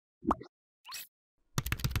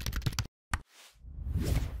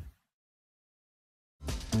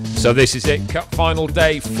So this is it, cup final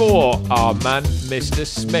day for our man Mr.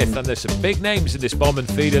 Smith, and there's some big names in this bomb and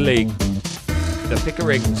feeder league. The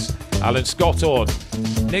Pickerings, Alan Scotthorne,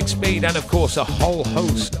 Nick Speed, and of course a whole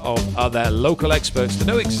host of other local experts to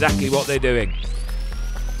know exactly what they're doing.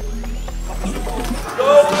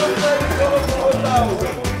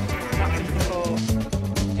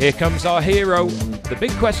 Here comes our hero. The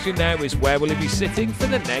big question now is, where will he be sitting for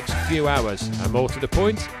the next few hours? And more to the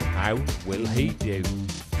point, how will he do?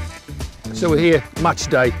 So we're here, match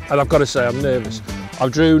day, and I've got to say I'm nervous.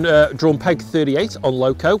 I've drawn peg 38 on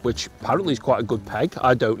loco, which apparently is quite a good peg.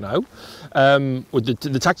 I don't know.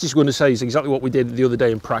 The tactics we're going to say is exactly what we did the other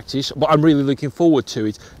day in practice, but I'm really looking forward to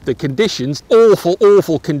it. The conditions,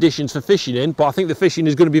 awful conditions for fishing in, but I think the fishing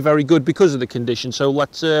is going to be very good because of the conditions. So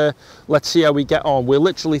let's see how we get on. We're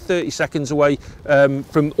literally 30 seconds away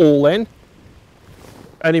from all in.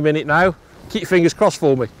 Any minute now. Keep your fingers crossed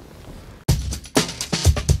for me.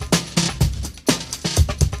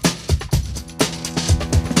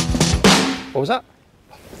 What was that?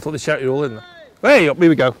 I thought they shouted all in there. Hey, up, here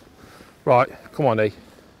we go. Right, come on, E.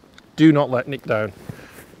 Do not let Nick down.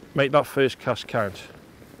 Make that first cast count.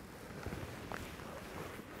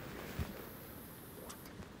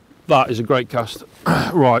 That is a great cast.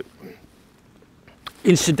 Right.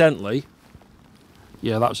 Incidentally,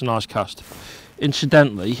 yeah, that was a nice cast.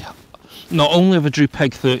 Incidentally, not only have I drew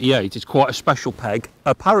peg 38, it's quite a special peg,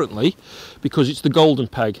 apparently, because it's the golden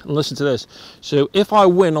peg. And listen to this. So if I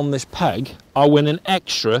win on this peg, I win an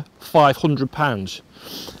extra £500.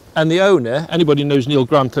 And the owner, anybody who knows Neil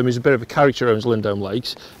Grantham, is a bit of a character, owns Lindholme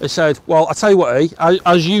Lakes, has said, well, I'll tell you what,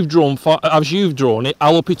 as you've drawn it,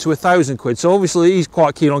 I'll up it to £1,000. So obviously he's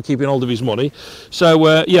quite keen on keeping hold of his money.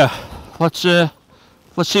 So yeah, let's see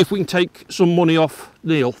if we can take some money off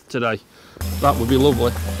Neil today. That would be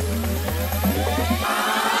lovely.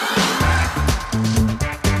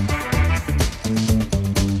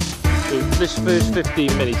 This first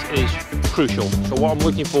 15 minutes is crucial. So what I'm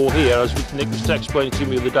looking for here, as Nick was explaining to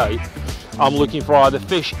me the other day, I'm looking for either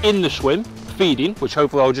fish in the swim, feeding, which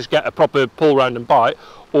hopefully I'll just get a proper pull round and bite,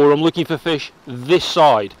 or I'm looking for fish this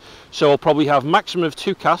side. So I'll probably have maximum of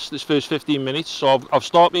 2 casts this first 15 minutes. So I've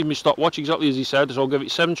started my stopwatch exactly as he said, so I'll give it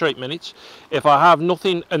 7 to 8 minutes. If I have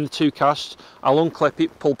nothing in the 2 casts, I'll unclip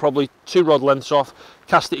it, pull probably 2 rod lengths off,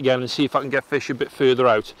 cast it again and see if I can get fish a bit further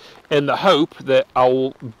out, in the hope that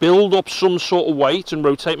I'll build up some sort of weight and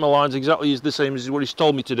rotate my lines exactly as the same as what he's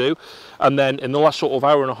told me to do. And then in the last sort of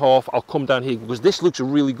hour and a half, I'll come down here, because this looks a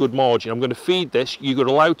really good margin. I'm going to feed this. You're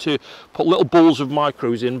allowed to put little balls of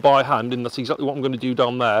micros in by hand, and that's exactly what I'm going to do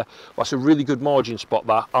down there. That's a really good margin spot,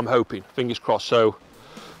 that, I'm hoping, fingers crossed. So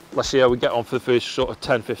let's see how we get on for the first sort of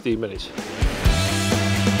 10-15 minutes.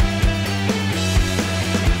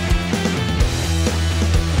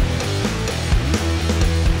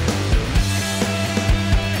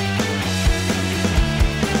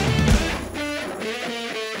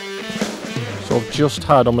 So I've just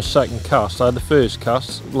had on my second cast. I had the first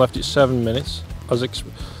cast, left it 7 minutes, as I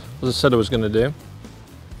said I was going to do.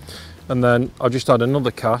 And then I just had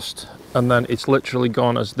another cast, and then it's literally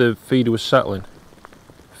gone as the feeder was settling.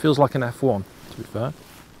 Feels like an F1, to be fair.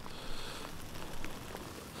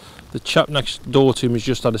 The chap next door to me has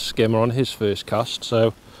just had a skimmer on his first cast,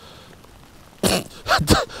 so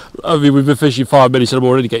I mean, we've been fishing 5 minutes and I'm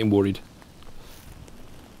already getting worried.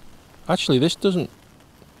 Actually, this doesn't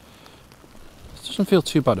feel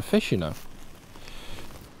too bad a fish, you know.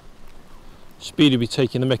 Speedy be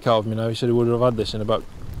taking the mick out of me now. He said he would have had this in about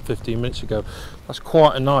 15 minutes ago. That's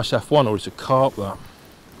quite a nice F1, or it's a carp, that.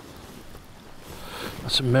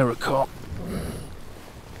 That's a mirror carp.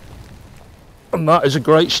 And that is a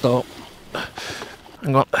great start.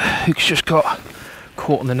 Hang on, hook's just got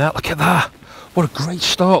caught in the net. Look at that. What a great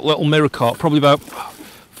start, little mirror carp. Probably about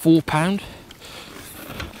 £4.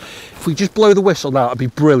 If we just blow the whistle now, that'd be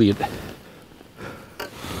brilliant.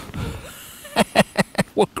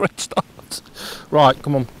 What a great start. Right,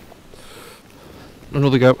 come on.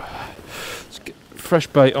 Another go. Let's get fresh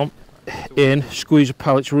bait on. In, squeeze the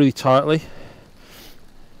pellets really tightly.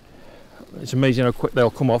 It's amazing how quick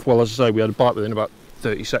they'll come off. Well, as I say, we had a bite within about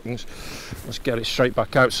 30 seconds. Let's get it straight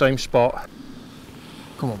back out, same spot.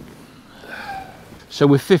 Come on. So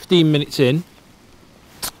we're 15 minutes in.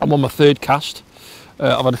 I'm on my third cast.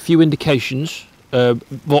 I've had a few indications,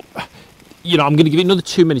 but you know, I'm going to give it another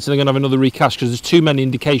 2 minutes and I'm going to have another recast, because there's too many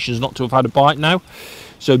indications not to have had a bite now.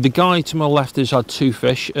 So the guy to my left has had 2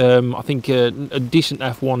 fish, I think a decent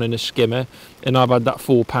F1 and a skimmer, and I've had that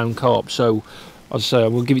 £4 carp. So as I say, I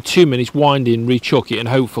will give it 2 minutes, wind in, rechuck it, and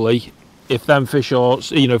hopefully if them fish are,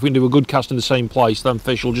 you know, if we can do a good cast in the same place, them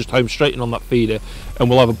fish will just home straight in on that feeder and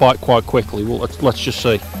we'll have a bite quite quickly. Well, let's just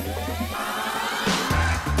see.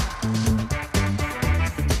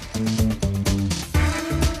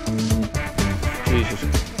 Jesus,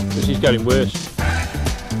 this is getting worse.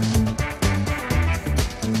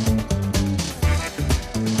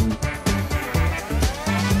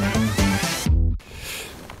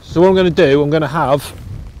 So what I'm going to do, I'm going to have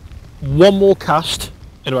one more cast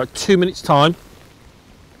in about 2 minutes time,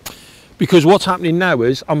 because what's happening now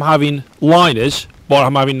is I'm having liners but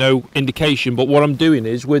I'm having no indication. But what I'm doing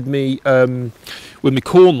is with me corn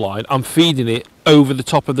line, I'm feeding it over the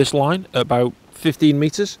top of this line at about 15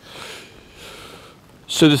 meters.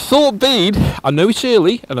 So the thought being, I know it's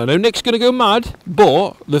early and I know Nick's going to go mad,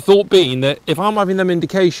 but the thought being that if I'm having them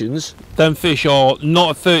indications, them fish are not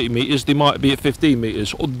at 30 meters, they might be at 15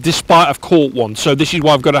 meters, despite I've caught one. So this is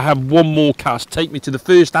why I've got to have one more cast, take me to the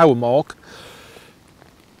first hour mark.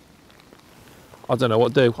 I don't know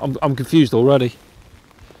what to do. I'm confused already.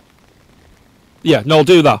 Yeah, no, I'll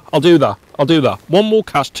do that. I'll do that. One more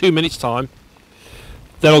cast, 2 minutes time.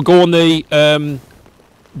 Then I'll go on the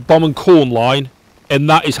bomb and corn line, and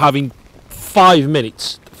that is having 5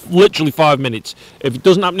 minutes, literally 5 minutes. If it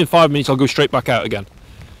doesn't happen in 5 minutes, I'll go straight back out again.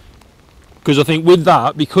 Because I think with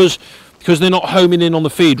that, because they're not homing in on the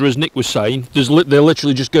feeder, as Nick was saying, they're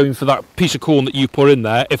literally just going for that piece of corn that you put in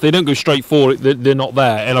there. If they don't go straight for it, they're not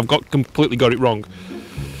there, and I've completely got it wrong.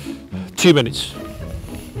 2 minutes.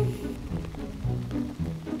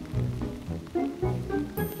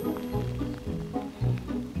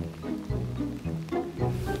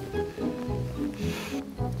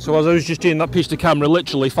 So as I was just doing that piece of camera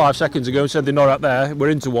literally 5 seconds ago and said they're not out there, we're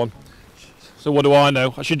into one. So what do I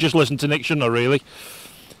know? I should just listen to Nick, shouldn't I, really?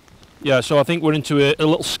 Yeah, so I think we're into a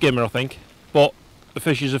little skimmer, I think. But a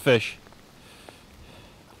fish is a fish.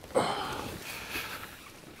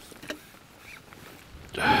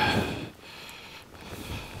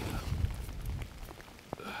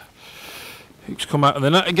 Hook's come out of the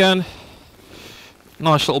net again.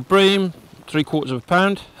 Nice little bream. 3/4 of a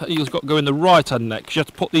pound. That eel's got to go in the right hand net because you have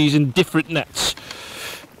to put these in different nets.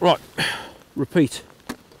 Right, repeat.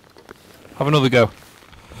 Have another go.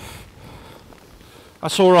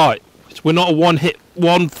 That's all right. We're not a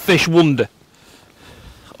one fish wonder.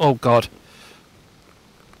 Oh God.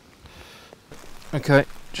 Okay,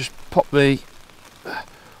 just pop the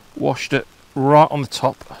washed it right on the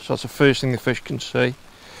top, so that's the first thing the fish can see.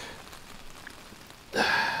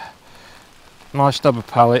 Nice stub of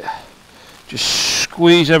pallet. Just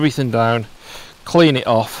squeeze everything down, clean it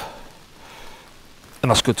off,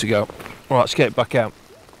 and that's good to go. Right, let's get it back out.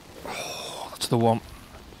 Oh, that's the one.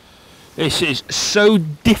 This is so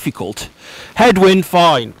difficult. Headwind,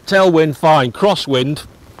 fine. Tailwind, fine. Crosswind.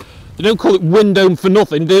 They don't call it windome for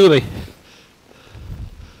nothing, do they?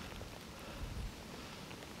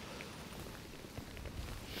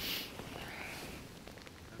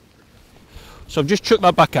 So I've just chucked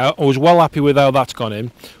that back out. I was well happy with how that's gone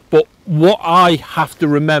in. But what I have to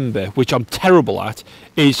remember, which I'm terrible at,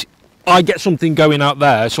 is I get something going out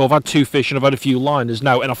there. So I've had 2 fish and I've had a few liners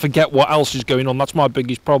now, and I forget what else is going on. That's my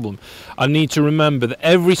biggest problem. I need to remember that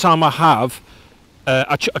every time I have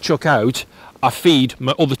I chuck out, I feed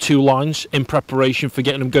my other 2 lines in preparation for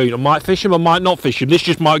getting them going. I might fish them, I might not fish them. This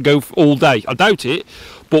just might go all day. I doubt it.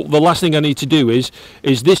 But the last thing I need to do is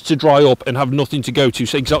this to dry up and have nothing to go to.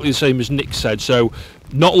 So exactly the same as Nick said. So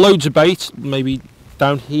not loads of bait, maybe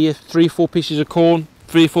down here 3 or 4 pieces of corn,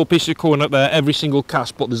 3 or 4 pieces of corn out there every single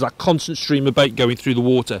cast, but there's that constant stream of bait going through the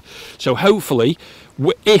water. So hopefully,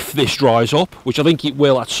 if this dries up, which I think it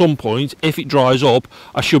will at some point, if it dries up,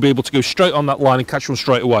 I should be able to go straight on that line and catch one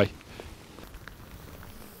straight away.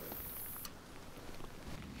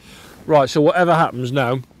 Right, so whatever happens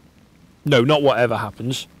now, no, not whatever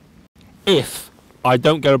happens, if I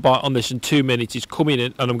don't get a bite on this in 2 minutes, it's coming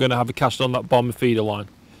in and I'm going to have a cast on that bomb and feeder line.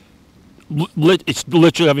 It's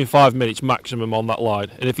literally having 5 minutes maximum on that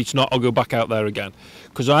line, and if it's not, I'll go back out there again,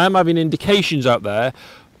 because I am having indications out there,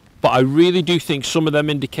 but I really do think some of them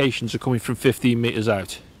indications are coming from 15 meters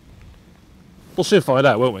out. We'll soon find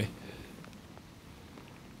out, won't we?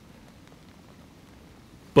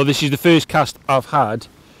 But this is the first cast I've had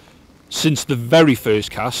since the very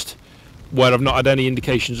first cast where I've not had any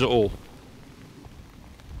indications at all.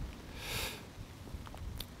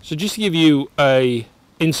 So just to give you a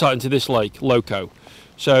insight into this lake, Loco.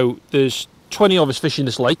 So there's 20 of us fishing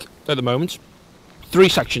this lake at the moment. 3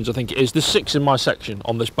 sections, I think it is. There's 6 in my section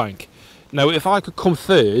on this bank. Now, if I could come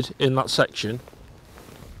third in that section,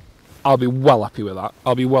 I'll be well happy with that.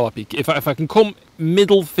 I'll be well happy. If I can come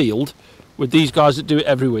middle field with these guys that do it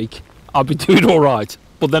every week, I'll be doing all right.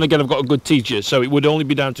 But then again, I've got a good teacher, so it would only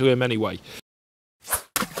be down to him anyway.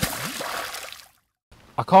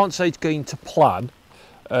 I can't say it's going to plan.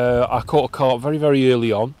 I caught a carp very, very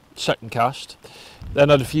early on, second cast. Then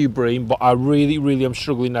had a few bream, but I really am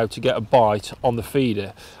struggling now to get a bite on the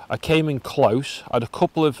feeder. I came in close. I had a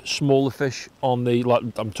couple of smaller fish on the, like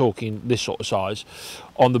I'm talking this sort of size,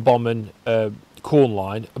 on the bombing corn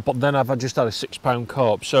line. But then I've just had a 6 pound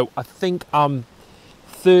carp. So I think I'm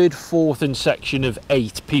third, fourth in section of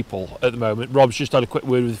 8 people at the moment. Rob's just had a quick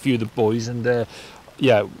word with a few of the boys, and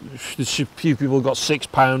yeah, there's a few people got 6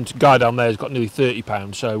 pound. Guy down there has got nearly 30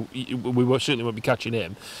 pounds, so we certainly won't be catching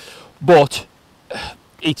him. But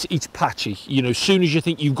it's patchy. You know, as soon as you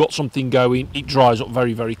think you've got something going, it dries up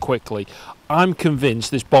very, very quickly. I'm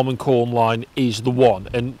convinced this bomb and corn line is the one,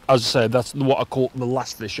 and as I said, that's what I caught the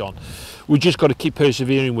last fish on. We just got to keep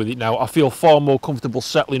persevering with it now. I feel far more comfortable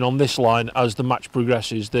settling on this line as the match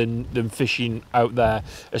progresses than fishing out there,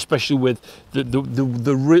 especially with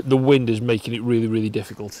the wind is making it really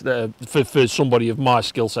difficult for somebody of my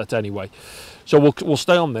skill set anyway. So we'll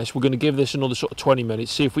stay on this. We're going to give this another sort of 20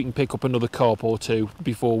 minutes, see if we can pick up another carp or two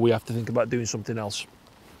before we have to think about doing something else.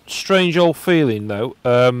 Strange old feeling though,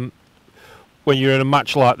 when you're in a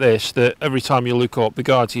match like this, that every time you look up, the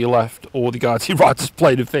guy to your left or the guy to your right has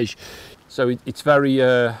played a fish. So it's very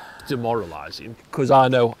demoralising, because I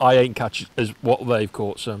know I ain't catch as what they've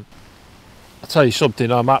caught. So I'll tell you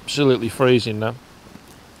something, I'm absolutely freezing now.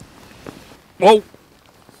 Whoa!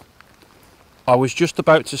 I was just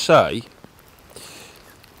about to say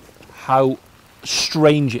how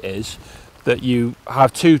strange it is that you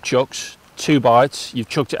have 2 chucks, 2 bites, you've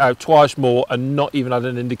chucked it out twice more and not even had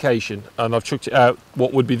an indication, and I've chucked it out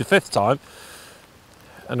what would be the 5th time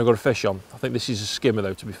and I've got a fish on. I think this is a skimmer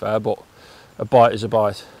though, to be fair, but a bite is a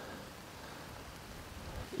bite.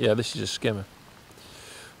 Yeah, this is a skimmer,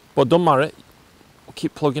 but don't matter, it. We'll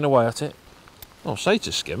keep plugging away at it. I'll say it's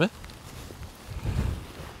a skimmer.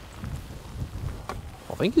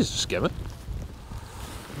 I think it's a skimmer.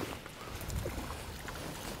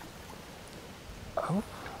 Oh,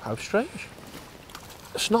 how strange.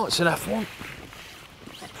 It's not, it's an F1.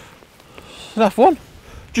 It's an F1.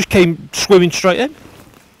 Just came swimming straight in.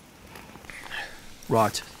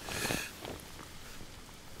 Right.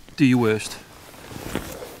 Do your worst.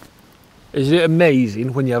 Isn't it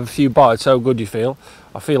amazing when you have a few bites how good you feel?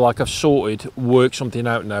 I feel like I've worked something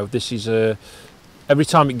out now. This is every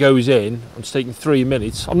time it goes in, I'm taking 3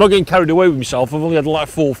 minutes. I'm not getting carried away with myself. I've only had like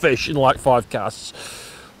 4 fish in like 5 casts.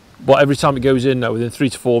 But every time it goes in now, within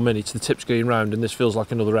 3 to 4 minutes, the tip's going round, and this feels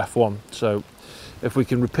like another F1. So if we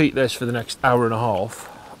can repeat this for the next hour and a half,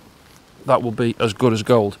 that will be as good as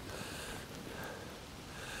gold.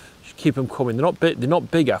 Just keep them coming. They're not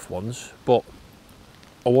big F1s, but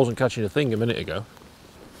I wasn't catching a thing a minute ago.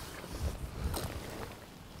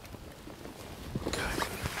 Okay.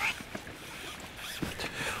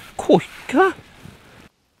 Cool, look at that.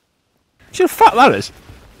 See how fat that is?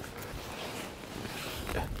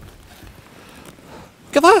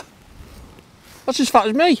 Look at that. That's as fat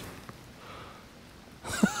as me.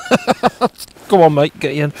 Go on, mate,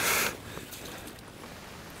 get in.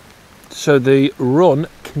 So the run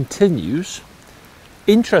continues.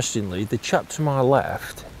 Interestingly, the chap to my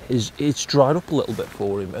left it's dried up a little bit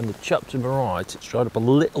for him, and the chap to my right, it's dried up a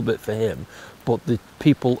little bit for him, but the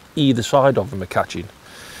people either side of them are catching.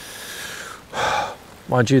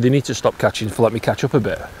 Mind you, they need to stop catching to let me catch up a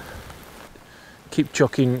bit. Keep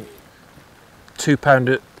chucking 2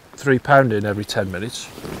 pounder, 3 pounder in every 10 minutes.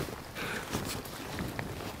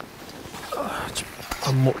 It's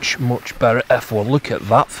a much better F1. Look at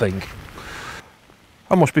that thing.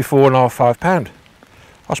 That must be 4.5, 5 pound.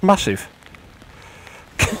 That's massive.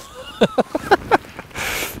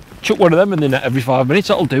 Chuck one of them in the net every 5 minutes,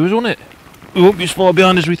 that'll do us, won't it? We won't be as far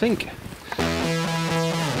behind as we think.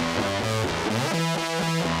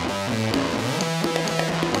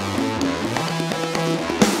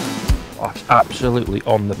 That's absolutely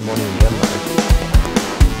on the money again, mate.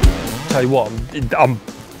 Tell you what, I'm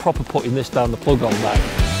proper putting this down the plug on now.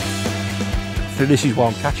 So this is why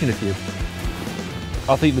I'm catching a few.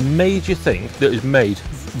 I think the major thing that has made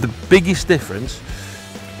the biggest difference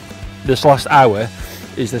this last hour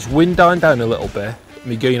is this wind dying down a little bit,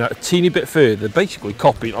 me going out a teeny bit further, basically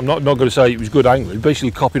copying. I'm not going to say it was good angling,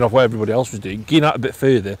 basically copying off what everybody else was doing, getting out a bit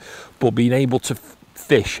further, but being able to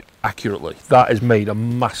fish accurately. That has made a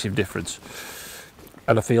massive difference.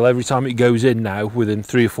 And I feel every time it goes in now, within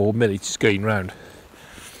 3 or 4 minutes, it's going round.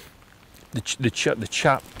 The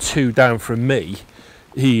chap 2 down from me,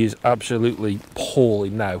 he is absolutely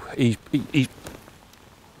appalling now.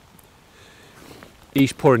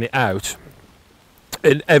 He's pouring it out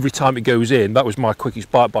And every time it goes in, that was my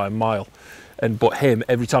quickest bite by a mile. But him,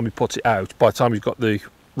 every time he puts it out, by the time he's got the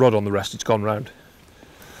rod on the rest, it's gone round.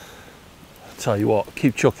 I'll tell you what,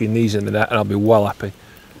 keep chucking these in the net and I'll be well happy.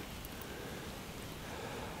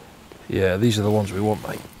 Yeah, these are the ones we want,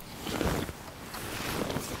 mate.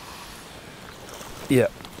 Yeah,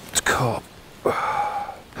 it's caught.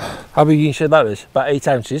 How big you say that is? About 8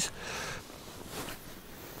 ounces.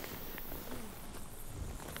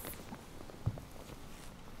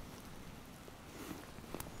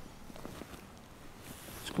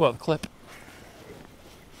 Let's come out the clip.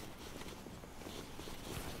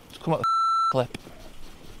 Let's come out the clip.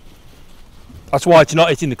 That's why it's not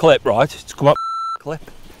hitting the clip, right? It's come out the clip.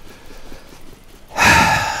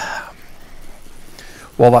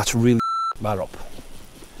 Well, that's really bad up.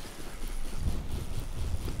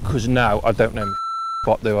 Because now I don't know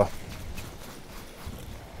what they were.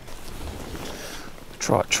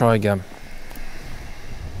 Try again.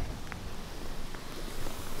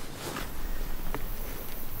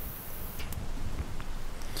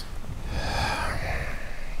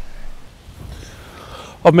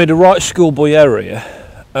 I've made a right schoolboy error here.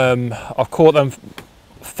 I've caught them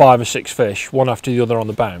 5 or 6 fish, one after the other on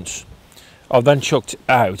the bounce. I've then chucked it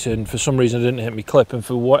out, and for some reason I didn't hit my clip, and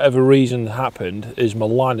for whatever reason happened is my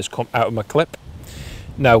line has come out of my clip.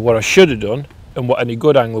 Now what I should have done, and what any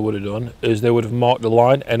good angler would have done, is they would have marked the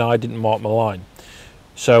line, and I didn't mark my line.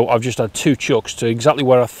 So I've just had 2 chucks to exactly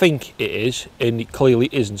where I think it is, and it clearly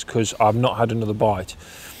isn't because I've not had another bite.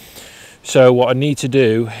 So what I need to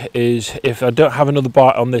do is, if I don't have another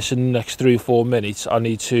bite on this in the next 3 or 4 minutes, I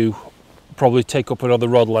need to probably take up another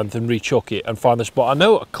rod length and re-chuck it and find the spot.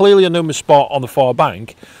 Clearly I know my spot on the far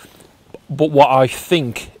bank, but what I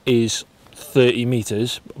think is 30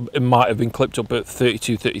 metres, it might have been clipped up at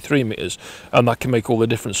 32, 33 metres, and that can make all the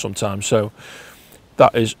difference sometimes. So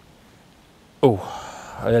that is, oh,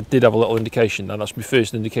 I did have a little indication, and that's my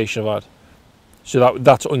first indication I've had. So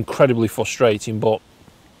that's incredibly frustrating, but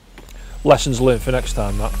lessons learned for next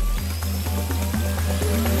time, that.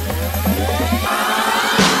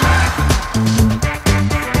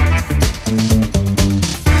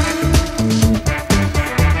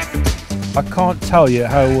 I can't tell you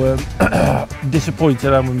how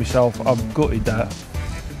disappointed I am with myself. I'm gutted that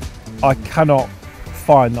I cannot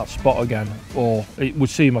find that spot again, or it would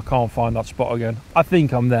seem I can't find that spot again. I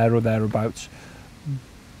think I'm there or thereabouts,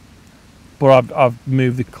 but I've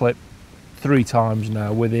moved the clip 3 times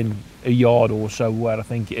now within a yard or so where I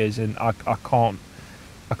think it is, and I can't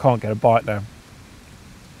get a bite now.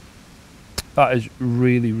 That is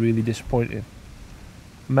really, really disappointing.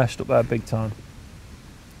 Messed up there big time.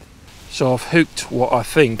 So I've hooked what I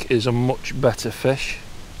think is a much better fish.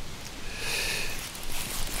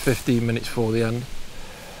 15 minutes before the end.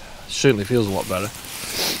 Certainly feels a lot better.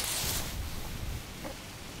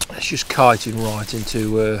 It's just kiting right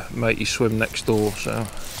into matey swim next door, so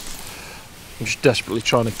I'm just desperately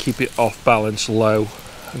trying to keep it off balance, low,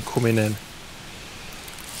 and coming in.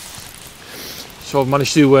 So I've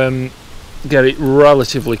managed to get it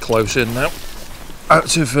relatively close in now,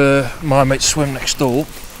 out of my mate's swim next door.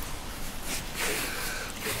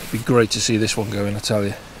 It'd be great to see this one going, I tell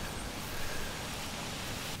you.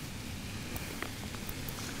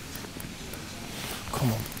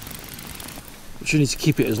 Come on. We should need to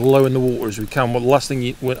keep it as low in the water as we can. Well, the last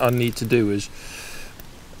thing I need to do is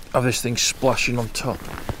have this thing splashing on top.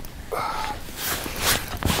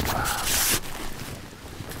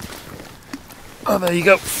 Oh, there you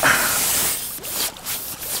go.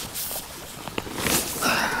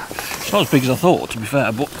 It's not as big as I thought, to be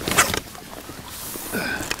fair, but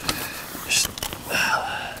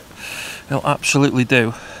it'll absolutely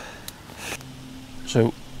do.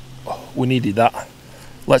 So we needed that.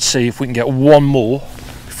 Let's see if we can get one more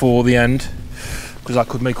before the end, because that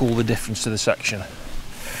could make all the difference to the section.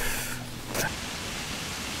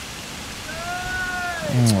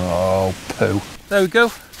 Oh, poo. There we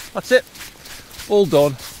go. That's it. All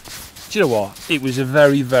done. Do you know what? It was a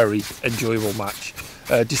very, very enjoyable match.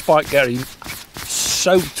 Despite getting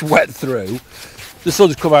soaked wet through, the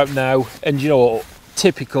sun's come out now, and you know what?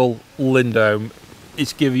 Typical Lindholme.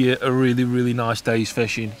 It's giving you a really, really nice day's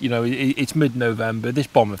fishing. You know, it's mid-November. This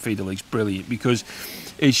Bomber Feeder League's brilliant because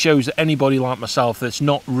it shows that anybody like myself that's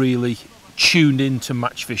not really tuned into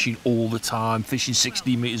match fishing all the time, fishing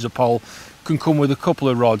 60 metres a pole, can come with a couple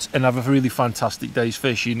of rods and have a really fantastic day's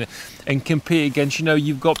fishing and compete against, you know,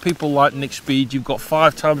 you've got people like Nick Speed, you've got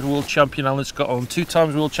 5 times world champion Alan Scott on, 2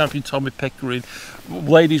 times world champion Tommy Pickering,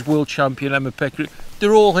 ladies world champion Emma Pickering.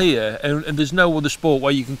 They're all here, and there's no other sport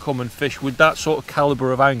where you can come and fish with that sort of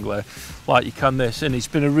calibre of angler like you can this, and it's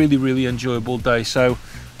been a really, really enjoyable day. So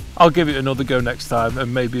I'll give it another go next time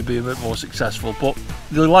and maybe be a bit more successful. But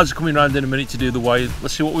the lads are coming around in a minute to do the weigh.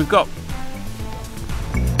 Let's see what we've got.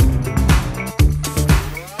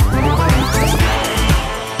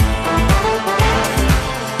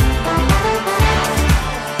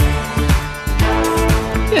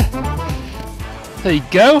 Yeah, there you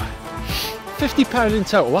go. £50 in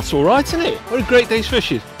total, that's all right, isn't it? What a great day's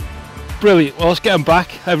fishing. Brilliant. Well, let's get them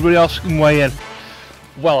back. Everybody else can weigh in.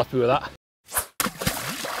 Well happy with that.